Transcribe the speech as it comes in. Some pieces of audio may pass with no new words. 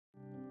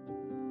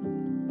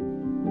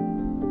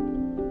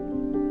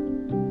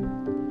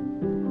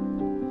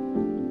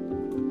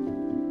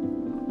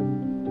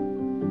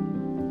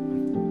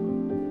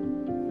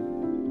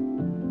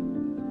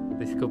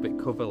bit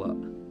cover, look.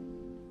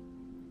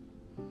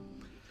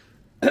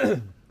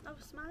 I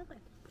was smiling.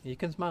 You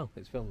can smile,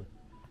 it's filming.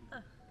 Oh.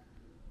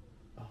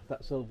 Oh,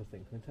 that silver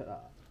thing, can you take that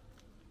out?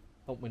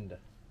 Out window.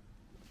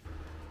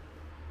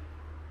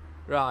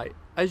 Right,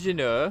 as you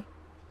know,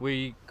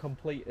 we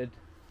completed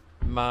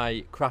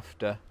my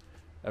crafter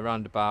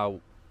around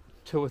about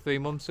 2 or 3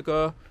 months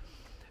ago,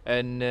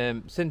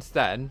 and since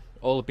then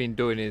all I've been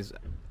doing is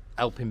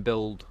helping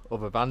build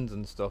other vans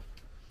and stuff.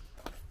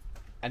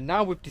 And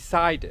now we've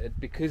decided,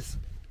 because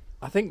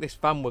I think this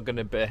van we're going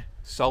to be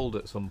sold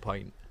at some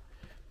point,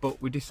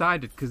 but we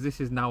decided, because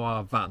this is now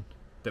our van,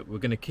 that we're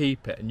going to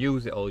keep it and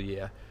use it all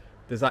year.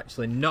 There's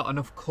actually not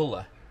enough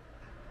colour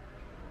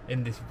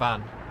in this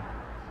van,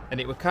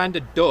 and it were kind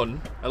of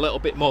done a little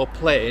bit more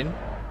plain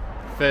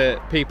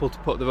for people to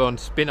put their own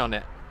spin on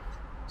it.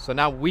 So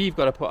now we've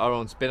got to put our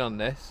own spin on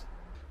this.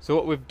 So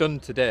what we've done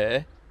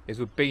today is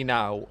we've been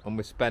out and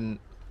we've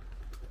spent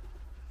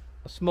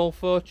a small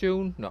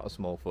fortune, not a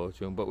small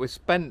fortune, but we've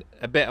spent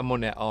a bit of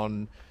money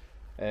on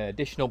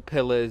additional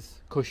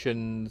pillars,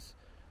 cushions,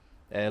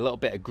 a little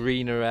bit of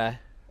greenery.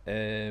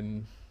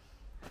 Can't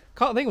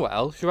think what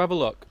else. Should we have a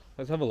look?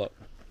 Let's have a look.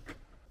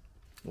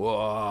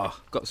 Whoa,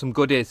 got some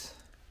goodies.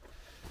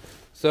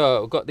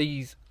 So we've got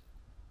these.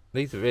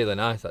 These are really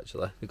nice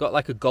actually. They've got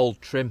like a gold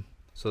trim,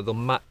 so they'll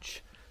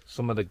match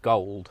some of the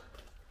gold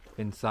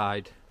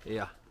inside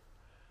here,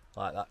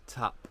 like that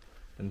tap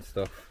and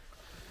stuff.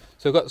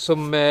 So we've got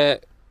some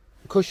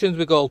cushions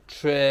with gold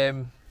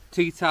trim,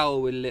 tea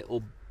towel with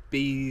little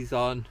bees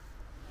on,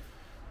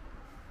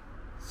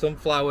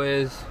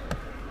 sunflowers,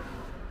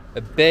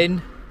 a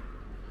bin.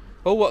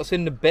 Oh, what's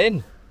in the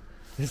bin?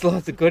 There's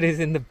lots of goodies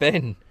in the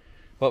bin.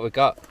 What we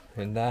got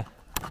in there?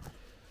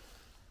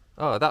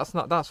 Oh, that's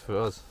for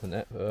us, isn't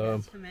it?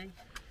 That's for me.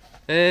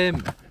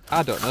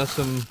 I don't know,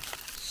 some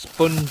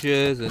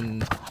sponges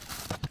and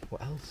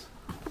what else?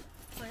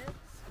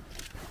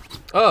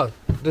 Oh,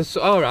 there's,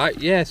 all right,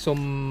 yeah,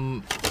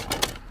 some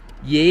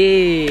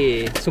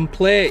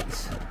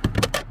plates,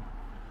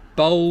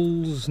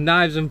 bowls,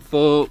 knives and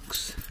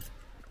forks.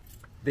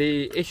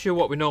 The issue,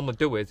 what we normally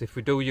do is, if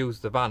we do use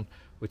the van,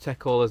 we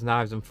take all those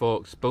knives and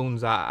forks,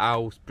 spoons out of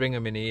house, bring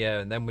them in here,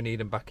 and then we need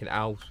them back in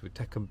house. We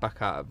take them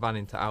back out of van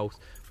into house.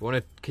 We want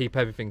to keep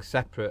everything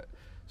separate,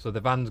 so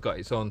the van's got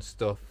its own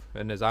stuff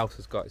and the house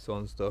has got its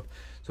own stuff.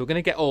 So we're going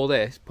to get all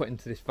this put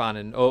into this van,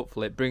 and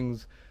hopefully it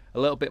brings a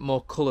little bit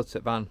more colour to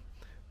the van.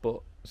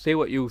 But see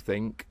what you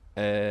think.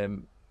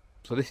 So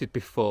this is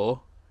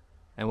before,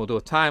 and we'll do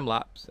a time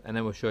lapse and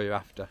then we'll show you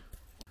after.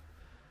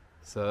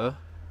 So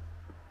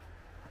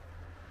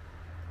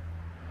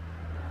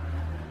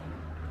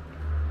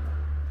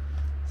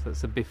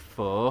it's a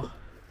before.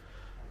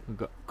 We've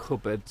got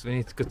cupboards. We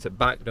need to go to the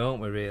back, don't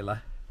we, really?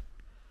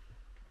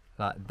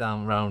 Like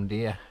down round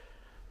here.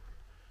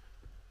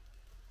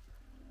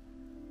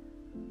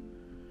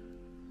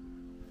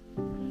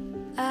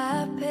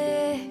 I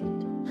picked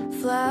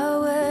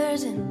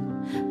flowers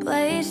and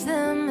placed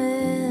them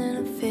in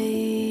a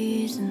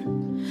vase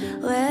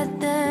and let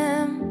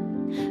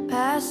them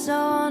pass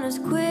on as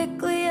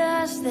quickly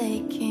as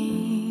they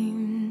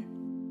came.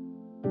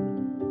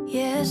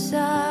 Yes,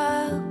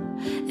 I'll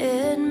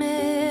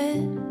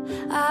admit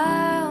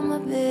I'm a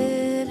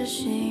bit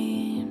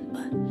ashamed,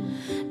 but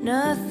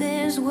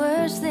nothing's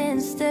worse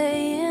than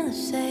staying the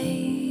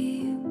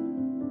same.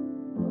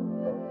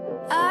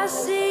 I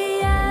see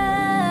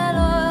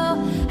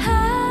yellow,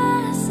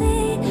 I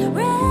see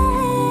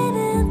red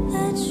in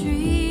the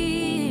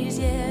trees,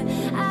 yeah,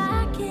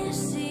 I can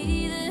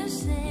see the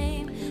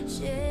same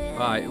shade.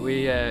 Right,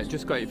 we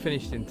just got it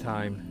finished in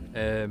time,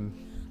 and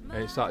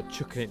it started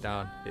chucking it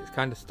down. It's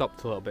kind of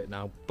stopped a little bit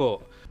now,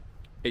 but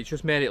it's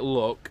just made it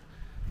look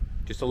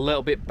just a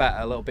little bit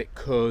better, a little bit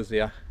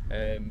cozier,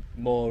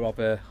 more of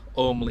a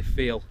homely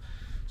feel.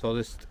 So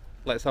just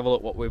let's have a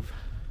look what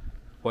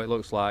it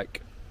looks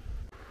like.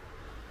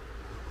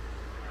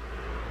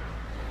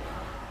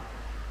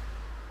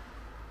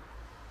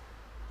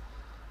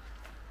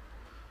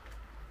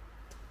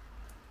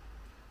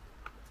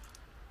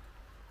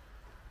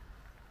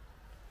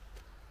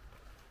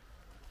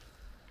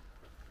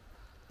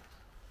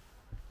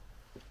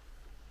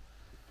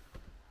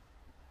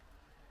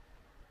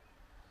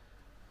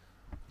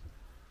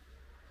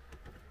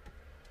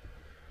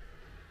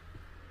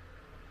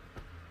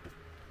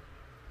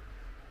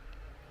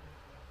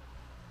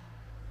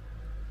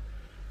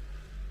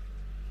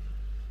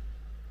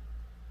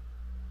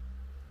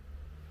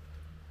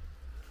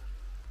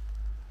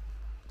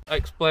 I'll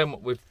explain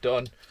what we've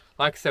done.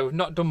 Like I said, we've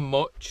not done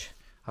much.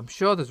 I'm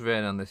sure there's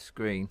rain on this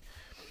screen.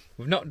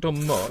 We've not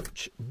done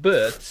much,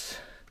 but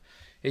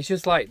it's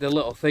just like the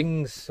little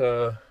things.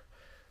 So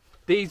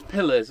these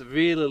pillars, I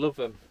really love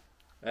them.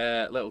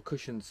 Little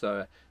cushions,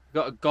 sorry. We've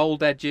got a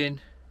gold edging.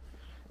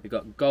 We've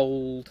got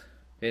gold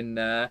in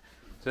there.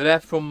 So they're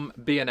from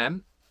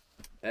B&M.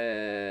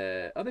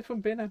 Are they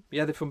from B&M?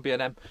 Yeah, they're from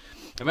B&M.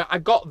 I mean, I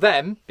got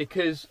them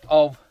because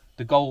of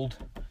the gold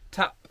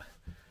tap,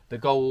 the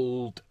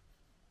gold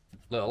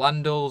little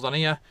handles on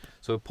here,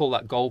 so we pull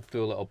that gold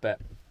through a little bit.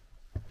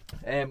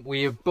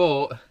 we have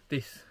bought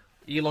this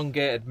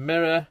elongated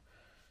mirror,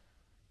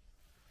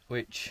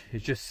 which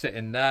is just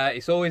sitting there.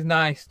 It's always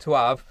nice to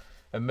have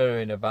a mirror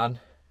in a van.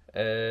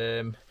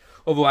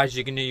 Otherwise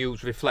you're going to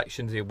use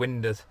reflections of your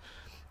windows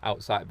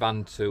outside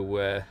van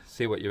to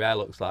see what your hair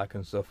looks like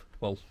and stuff.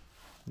 Well,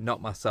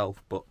 not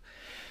myself, but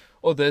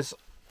others.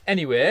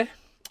 Anyway,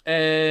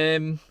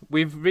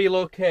 we've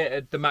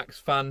relocated the Max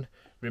fan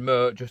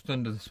remote just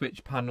under the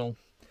switch panel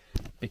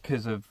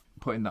because of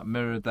putting that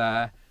mirror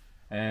there.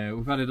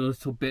 We've added a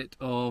little bit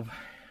of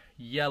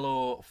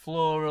yellow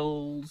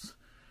florals,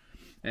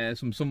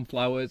 some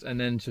sunflowers, and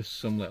then just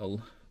some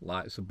little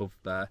lights above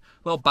there.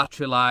 Little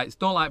battery lights.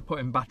 Don't like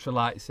putting battery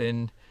lights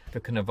in if I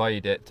can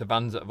avoid it, to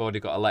vans that have already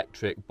got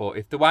electric, but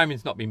if the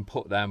wiring's not been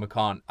put there and we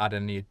can't add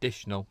any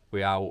additional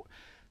without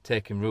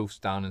taking roofs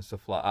down and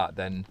stuff like that,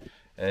 then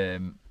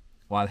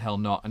why the hell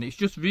not? And it's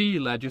just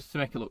really just to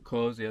make it look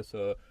cozier.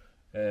 So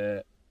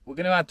we're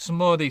going to add some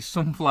more of these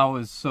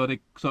sunflowers so they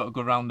sort of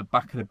go around the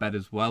back of the bed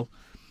as well,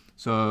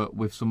 so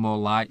with some more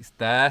lights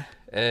there.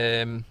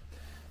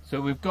 So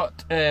we've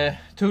got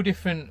 2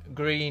 different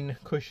green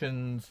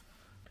cushions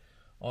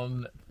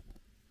on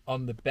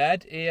the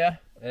bed here.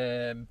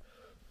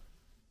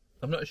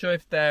 I'm not sure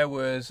if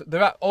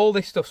all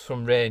this stuff's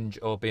from Range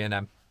or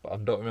B&M, but I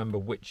don't remember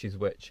which is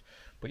which.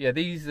 But yeah,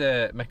 these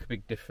make a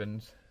big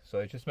difference,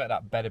 so just make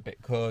that bed a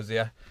bit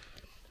cozier.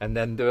 And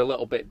then they're a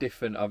little bit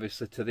different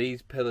obviously to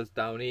these pillars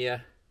down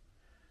here,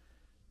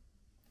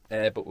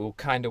 but we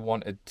kind of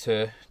wanted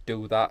to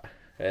do that,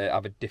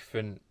 have a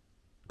different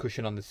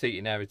cushion on the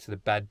seating area to the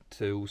bed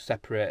to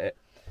separate it.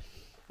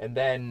 And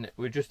then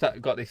we've just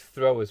got this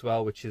throw as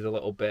well, which is a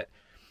little bit,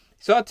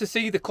 it's hard to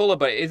see the colour,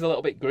 but it is a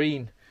little bit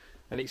green.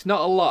 And it's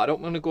not a lot, I don't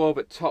want to go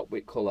over top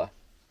with colour.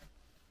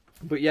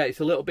 But yeah,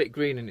 it's a little bit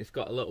green and it's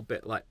got a little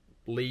bit like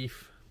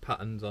leaf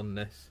patterns on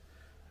this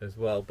as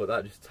well. But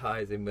that just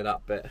ties in with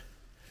that bit.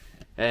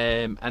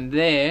 And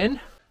then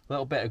a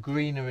little bit of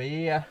greenery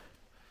here.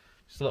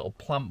 Just a little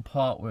plant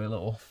pot with a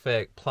little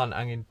fake plant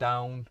hanging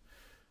down.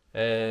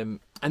 And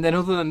then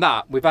other than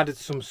that, we've added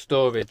some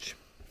storage.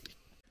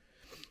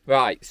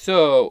 Right,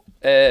 so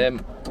in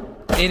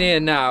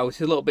here now,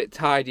 it's a little bit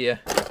tidier.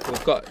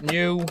 We've got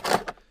new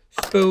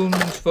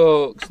spoons,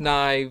 forks,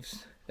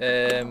 knives,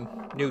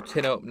 new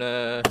tin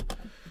opener,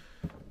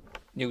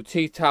 new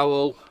tea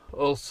towel.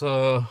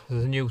 Also,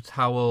 there's a new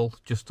towel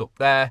just up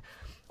there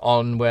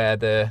on where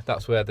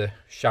that's where the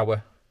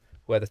shower,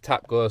 where the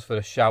tap goes for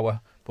the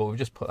shower. But we've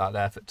just put that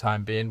there for the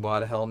time being,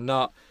 why the hell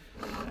not?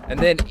 And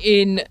then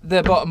in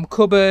the bottom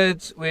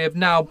cupboards, we have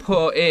now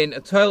put in a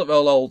toilet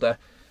roll holder.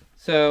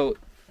 So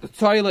the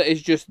toilet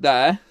is just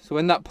there. So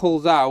when that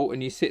pulls out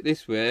and you sit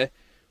this way,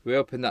 we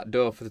open that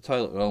door for the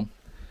toilet roll.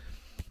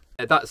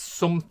 That's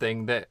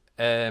something that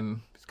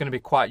is going to be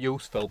quite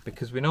useful,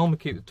 because we normally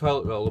keep the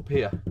toilet roll up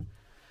here.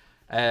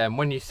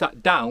 When you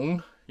sat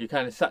down, you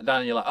kind of sat down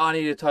and you're like, oh, I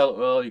need a toilet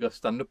roll, you got to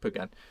stand up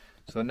again.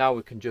 So now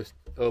we can just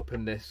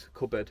open this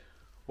cupboard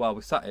while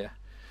we're sat here,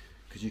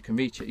 because you can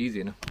reach it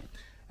easy enough.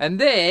 And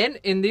then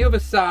in the other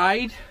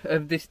side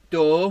of this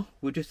door,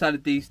 we just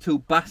added these 2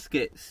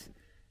 baskets.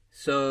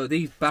 So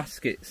these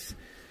baskets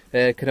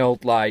can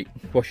hold like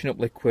washing up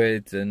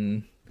liquids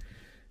and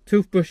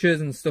toothbrushes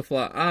and stuff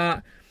like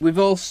that. We've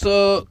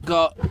also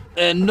got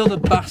another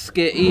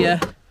basket here,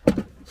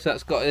 so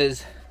that's got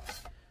his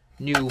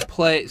new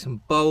plates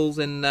and bowls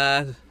in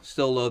there,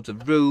 still loads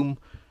of room.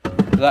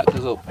 That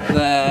goes up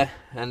there,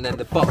 and then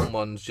the bottom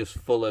one's just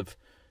full of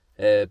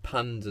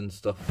pans and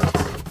stuff.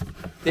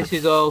 This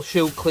is all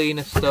shoe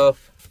cleaner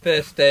stuff,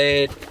 first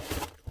aid,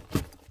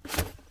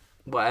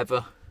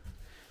 whatever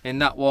in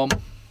that one.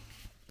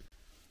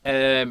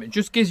 It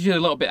just gives you a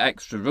little bit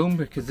extra room,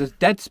 because there's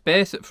dead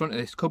space at front of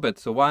this cupboard,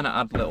 so why not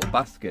add little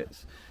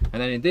baskets?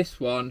 And then in this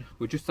one,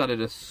 we just added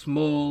a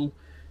small,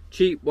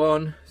 cheap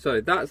one.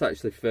 Sorry, that's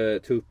actually for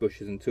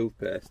toothbrushes and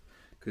toothpaste,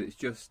 because it's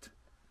just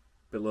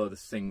below the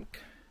sink.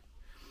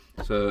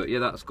 So yeah,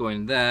 that's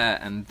going there.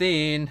 And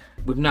then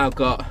we've now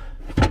got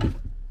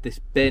this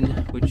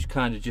bin, which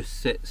kind of just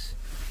sits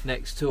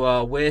next to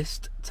our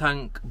waste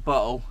tank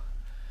bottle.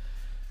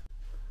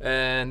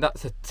 And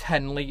that's a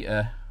 10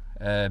 litre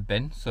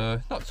bin,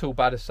 so not too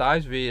bad a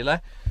size really.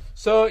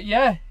 So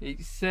yeah,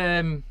 it's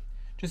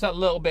just that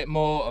little bit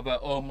more of a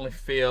homely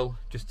feel,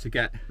 just to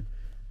get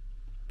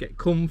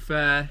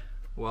comfy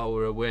while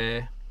we're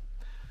away.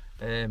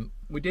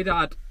 We did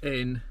add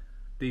in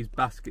these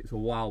baskets a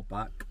while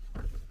back,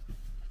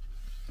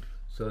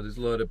 so there's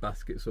a load of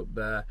baskets up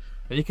there,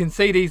 and you can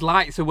see these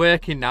lights are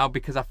working now,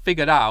 because I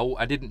figured out,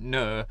 I didn't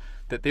know,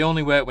 that they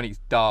only work when it's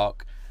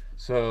dark.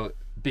 So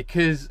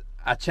because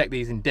I checked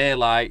these in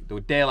daylight, there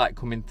was daylight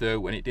coming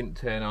through and it didn't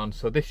turn on,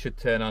 so this should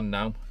turn on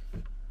now.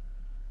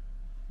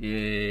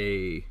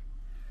 Yay.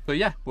 So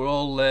yeah, we're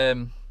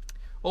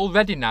all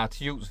ready now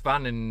to use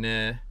van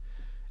and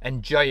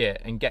enjoy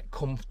it and get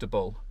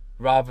comfortable,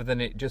 rather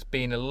than it just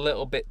being a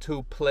little bit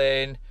too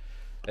plain.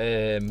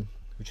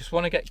 We just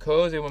want to get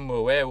cozy when we're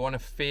away. We want to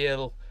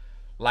feel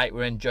like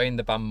we're enjoying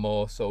the van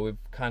more, so we've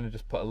kind of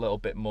just put a little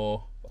bit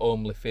more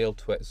homely feel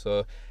to it.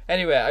 So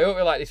anyway, I hope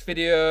you like this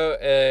video.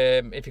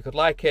 If you could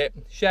like it,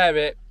 share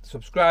it,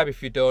 subscribe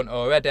if you don't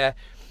already,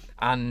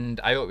 and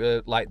I hope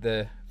you like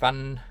the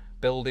van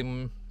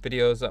building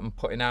videos that I'm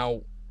putting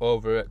out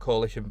over at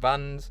Coalition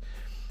Vans.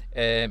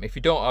 If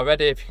you don't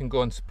already, if you can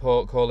go and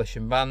support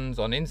Coalition Vans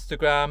on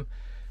Instagram,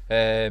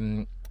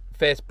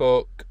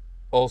 Facebook,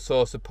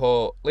 also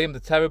support Liam the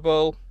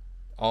Terrible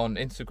on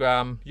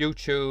Instagram,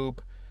 YouTube,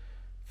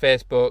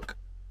 Facebook,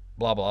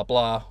 blah blah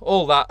blah,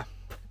 all that.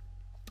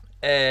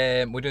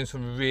 We're doing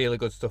some really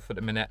good stuff at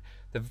the minute.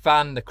 The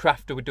van, the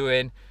crafter we're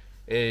doing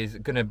is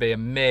going to be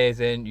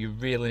amazing. You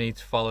really need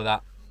to follow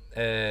that.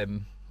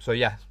 So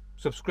yeah,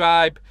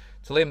 subscribe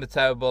to Liam the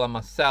Terrible and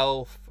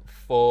myself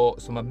for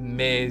some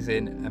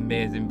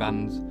amazing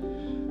vans